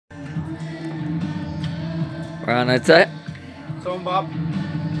We're on, I'd say. So Bob,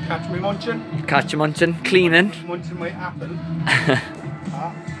 catch me munching. Catch you munching, cleaning. Munching my apple.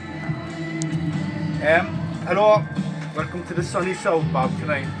 Hello, welcome to the sunny south, Bob,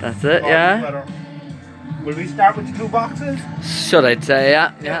 tonight. That's it, yeah. Will we start with the two boxes? Should I'd say,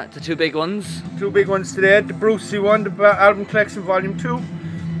 yeah. Yeah, the two big ones. Two big ones today. The Brucey one, the album collection volume 2,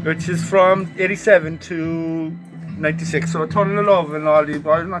 which is from 87 to 96. So a ton of love and all the,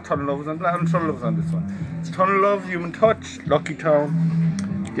 well, not ton of love, a ton of love on this one. It's a ton of love, Human Touch, Lucky Town,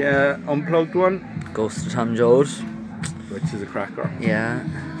 the Unplugged one. Ghost of Tom Jones. Which is a cracker. Yeah.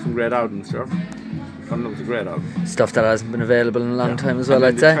 Some great albums there. Ton of Love's a great album. Stuff that hasn't been available in a long time as well,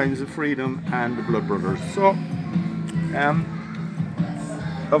 and I'd say. The Times of Freedom and the Blood Brothers. So,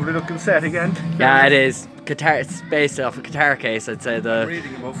 lovely looking set again. Yeah, it is. It's based off a guitar case, I'd say. I'm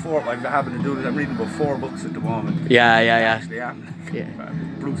reading about four. I'm having to do this. I'm reading about 4 books at the moment. Yeah. Actually, yeah.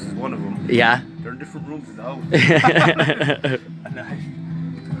 Bruce is one of them. Yeah. They're in different rooms in the house. And I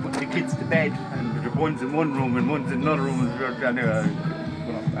put the kids to bed, and one's in one room and one's in another room.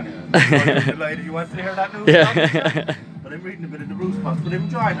 Anyway, delighted you wanted to hear that news. Yeah. But I'm reading a bit of the Bruce book, but I'm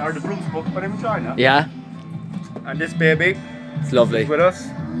enjoying it, or the Bruce book, but I'm enjoying it. Yeah. And this baby, it's lovely. Is with us.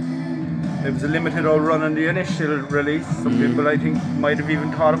 It was a limited old run on the initial release. Some people, I think, might have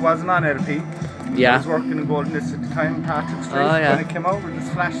even thought it wasn't on LP. Yeah. I was working in Goldeness at the time in Patrick Street. Oh, yeah. When it came out with this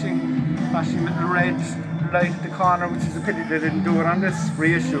flashing little red light at the corner, which is a pity they didn't do it on this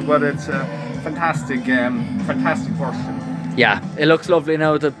reissue, but it's a fantastic version. Yeah, it looks lovely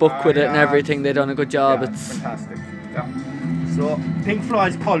now, the book with it and everything. They've done a good job. Yeah, it's fantastic. Yeah. So Pink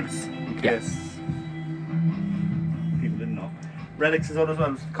Floyd's Pulse. Yes. People didn't know. Relics is out as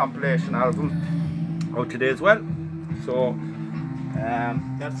well, compilation album out today as well. So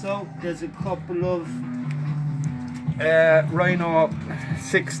that's out. There's a couple of Rhino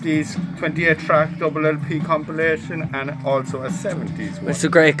 60s 28 track double LP compilation and also a 70s one. It's so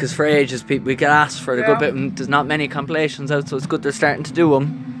great because for ages we get asked for a good bit and there's not many compilations out, so it's good they're starting to do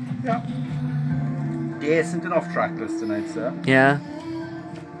them. Yeah. Decent enough track listing, I'd say. Yeah.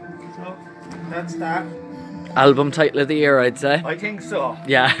 So that's that. Album title of the year, I'd say. I think so.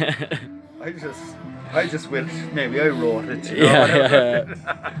 Yeah. I just wish maybe I wrote it. You know?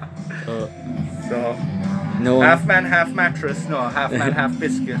 So. No. Half man, half mattress. No, half man, half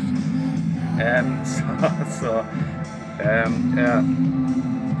biscuit.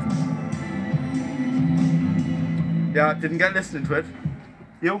 Yeah, didn't get listening to it.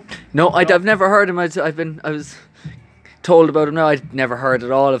 You? No, I've never heard him. I was told about him now. I'd never heard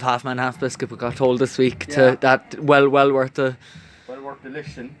at all of Half Man, Half Biscuit, but got told this week to that well worth the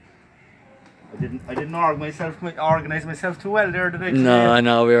listen. I didn't organise myself too well there today. No, I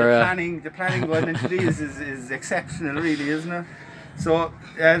know we were. The planning going into these is exceptional, really, isn't it? So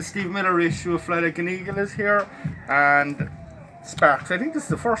Steve Miller issue of Fly Like an Eagle is here, and Sparks. I think this is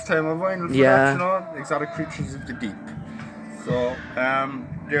the first time I've vinyl for that, you know, Exotic Creatures of the Deep. So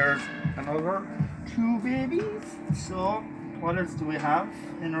there's another 2 babies. So what else do we have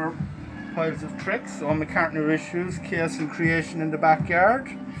in our piles of tricks? So McCartney reissues, Chaos and Creation in the Backyard.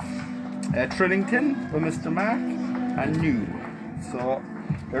 Trillington by Mr. Mac and New. So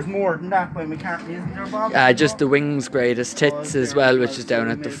there's more than that by McCartney, isn't there, Bob? Just the Wings Greatest Hits as well, which is down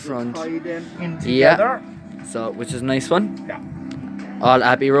at the front. Yeah. So which is a nice one. Yeah. All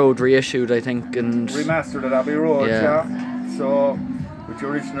Abbey Road reissued, I think, and remastered at Abbey Road. Yeah. So with the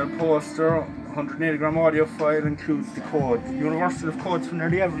original poster, 180-gram audio file includes the code. Universal of codes for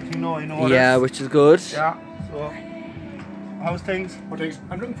nearly everything. No, you know. Yeah, which is good. Yeah. So. How's things?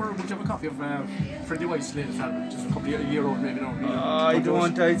 I'm looking for would you have a copy of Freddie White's latest album, just a couple of year old maybe now. I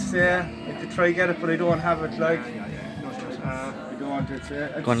don't, I'd say. I could try get it, but I don't have it, like. I don't, I'd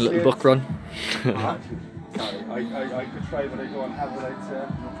say. Go on a little book run. Sorry, I could try, but I don't have it, I'd say.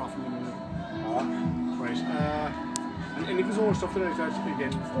 No problem. Right. And if there's more stuff that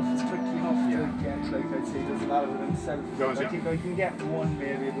again, stuff it's tricky enough to get, like I'd say there's a lot of it himself. I think I can get one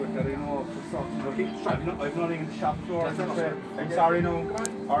maybe, but that I know for something. I've nothing in the shop floor. I'm sorry, no.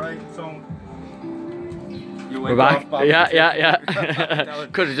 Alright, so we're back. Yeah.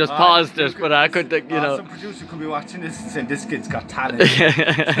 Could have just paused it, but I could, you know. Some producer could be watching this and saying this kid's got talent.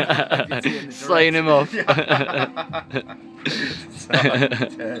 Sign him up. So,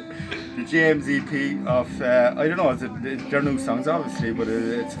 the James EP of I don't know, they're new songs obviously, but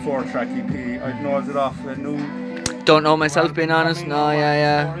it's a 4-track EP. I don't know, is it off a new? Don't know myself, being honest. No,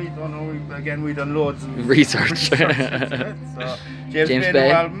 yeah. Don't know. Again, we done loads of research. So James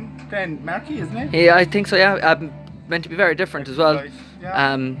Bay album, then Marky, isn't it? Yeah, I think so. Yeah, meant to be very different as well. Right.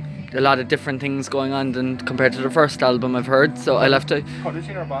 Yeah. a lot of different things going on than compared to the first album I've heard. So I'll have to. Cut it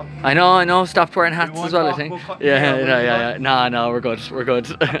here, Bob. I know. Stopped wearing hats won't as well. I talk think. about cutting hair, No, we're good.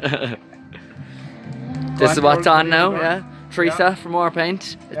 This is what's on now. Yeah, Teresa from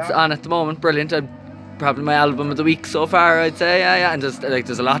Warpaint. It's on at the moment. Brilliant. Probably my album of the week so far, I'd say. Yeah, and there's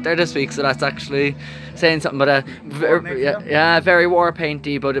a lot there this week, so that's actually saying something. But very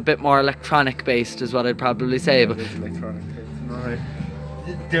Warpainty, but a bit more electronic based is what I'd probably say. But electronic based, right.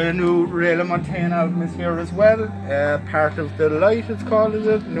 The new Ryley Walker album is here as well. Part of the Light, it's called, is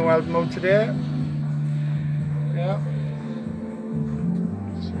it? New album out today. Yeah.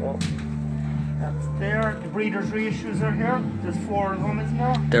 So that's there. The Breeders' reissues are here. There's 4 of them, isn't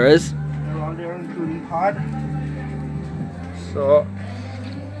there? There is. They're all there, including Pod. So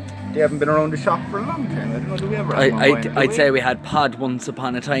they haven't been around the shop for a long time. I don't know, do we ever have one vinyl, I'd say we had Pod once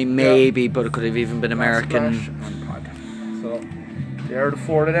upon a time, maybe, but it could have even been American. Splash and Pod. So there are the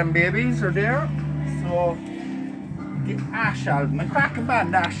 4 of them babies are there. So the Ash album, a cracking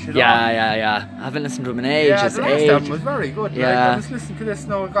band, Ash. You know? Yeah. I haven't listened to them in ages. Yeah, the last album was very good. Yeah. Like, I was listening to this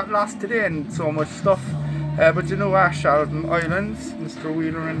now, I got lost today in so much stuff. But the new Ash album, Islands, Mr.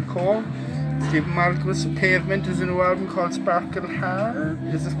 Wheeler and Co. Stephen Malkmus, Pavement is a new album called Sparkle Hard.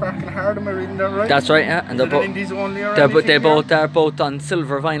 Is it Sparkle Hard? Am I reading that right? That's right, yeah. And they're both indies only or they're both on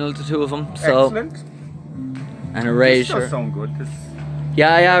silver vinyl, the 2 of them. So excellent. And Erasure. This does sound good.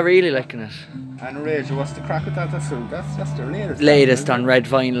 Yeah, really liking it. And Erasure, what's the crack with that? That's their latest. Latest on red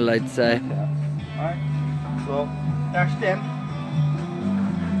vinyl, I'd say. Yeah. Alright. So that's them.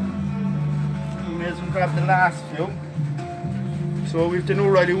 We may as well grab the last few. So we've the new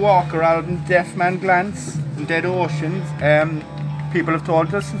Ryley Walker album, Deaf Man Glance and Dead Oceans. People have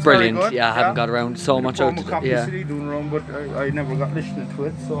told us it's brilliant. Very good. Yeah, I haven't got around so much out to it. Yeah. Doing wrong, but I never got listening to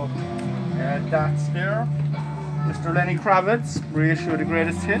it. So that's there. Mr. Lenny Kravitz reissued the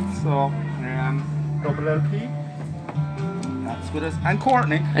greatest hits. So double LP. That's with us. And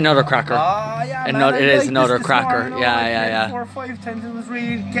Courtney. Another cracker. Oh yeah, it man, is another cracker. Morning, Yeah. 4 or 5 times it was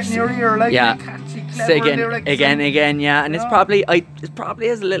really getting your ear, like catchy, clever so lyrics. Again, yeah. And it probably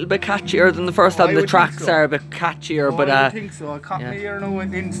is a little bit catchier than the first album. The tracks are a bit catchier, but I think so. I caught my ear now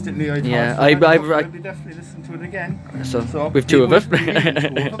instantly. I thought, I'd definitely listen to it again. So we've 2 of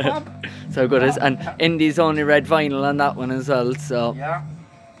it. Bob. So good is, and Indie's only red vinyl on that one as well. So yeah,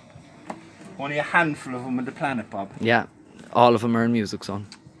 only a handful of them on the planet, Bob. Yeah, all of them are in Music Zone.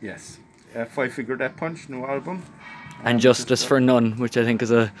 Yes, 5 Figure Death Punch, new album. And Justice for None, which I think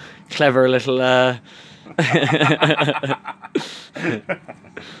is a clever little. And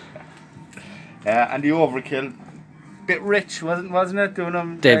the Overkill, bit rich, wasn't it? Doing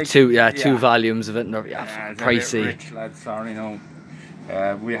them. They have 2 volumes of it. And pricey. Rich lads, sorry, no.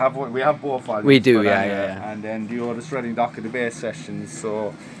 We have both volumes. We do, yeah. And then the Otis Redding Dock of the Bass sessions,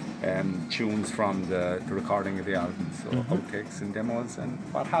 so tunes from the recording of the album, so outtakes and demos and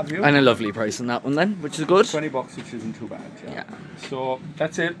what have you. And a lovely price on that one then, which is good. $20, which isn't too bad. Yeah. So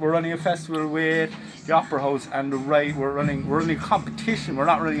that's it. We're running a festival with the Opera House and the Right. We're running a competition. We're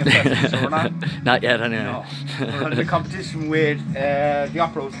not running a festival, so we're not. Not yet, anyway. No, we're running a competition with the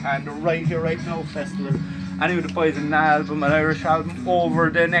Opera House and the Right Here Right Now festival. Anyone that buys an album, an Irish album, over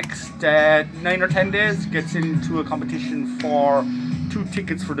the next 9 or 10 days gets into a competition for 2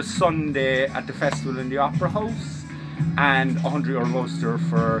 tickets for the Sunday at the festival in the Opera House and a €100 voucher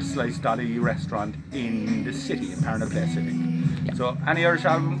for Slice Dolly restaurant in the city, in Parna Place, I think. Yeah. So any Irish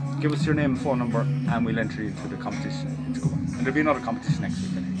album, give us your name and phone number and we'll enter you into the competition. It's cool. And there'll be another competition next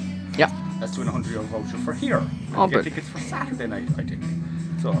week, I think. Yeah. That's doing a €100 voucher for here. We'll get tickets for Saturday night, I think.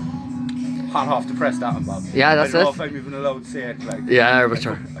 So hot off the press that one, Bob. Yeah, that's it. I don't know if I'm even allowed to say it. Like, yeah, but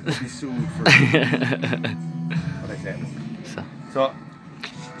sure. I could be sued for what I said. So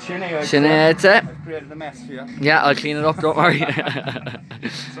Sinead, that's it. I've created a mess for you. Yeah, I'll clean it up, don't worry.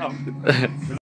 So,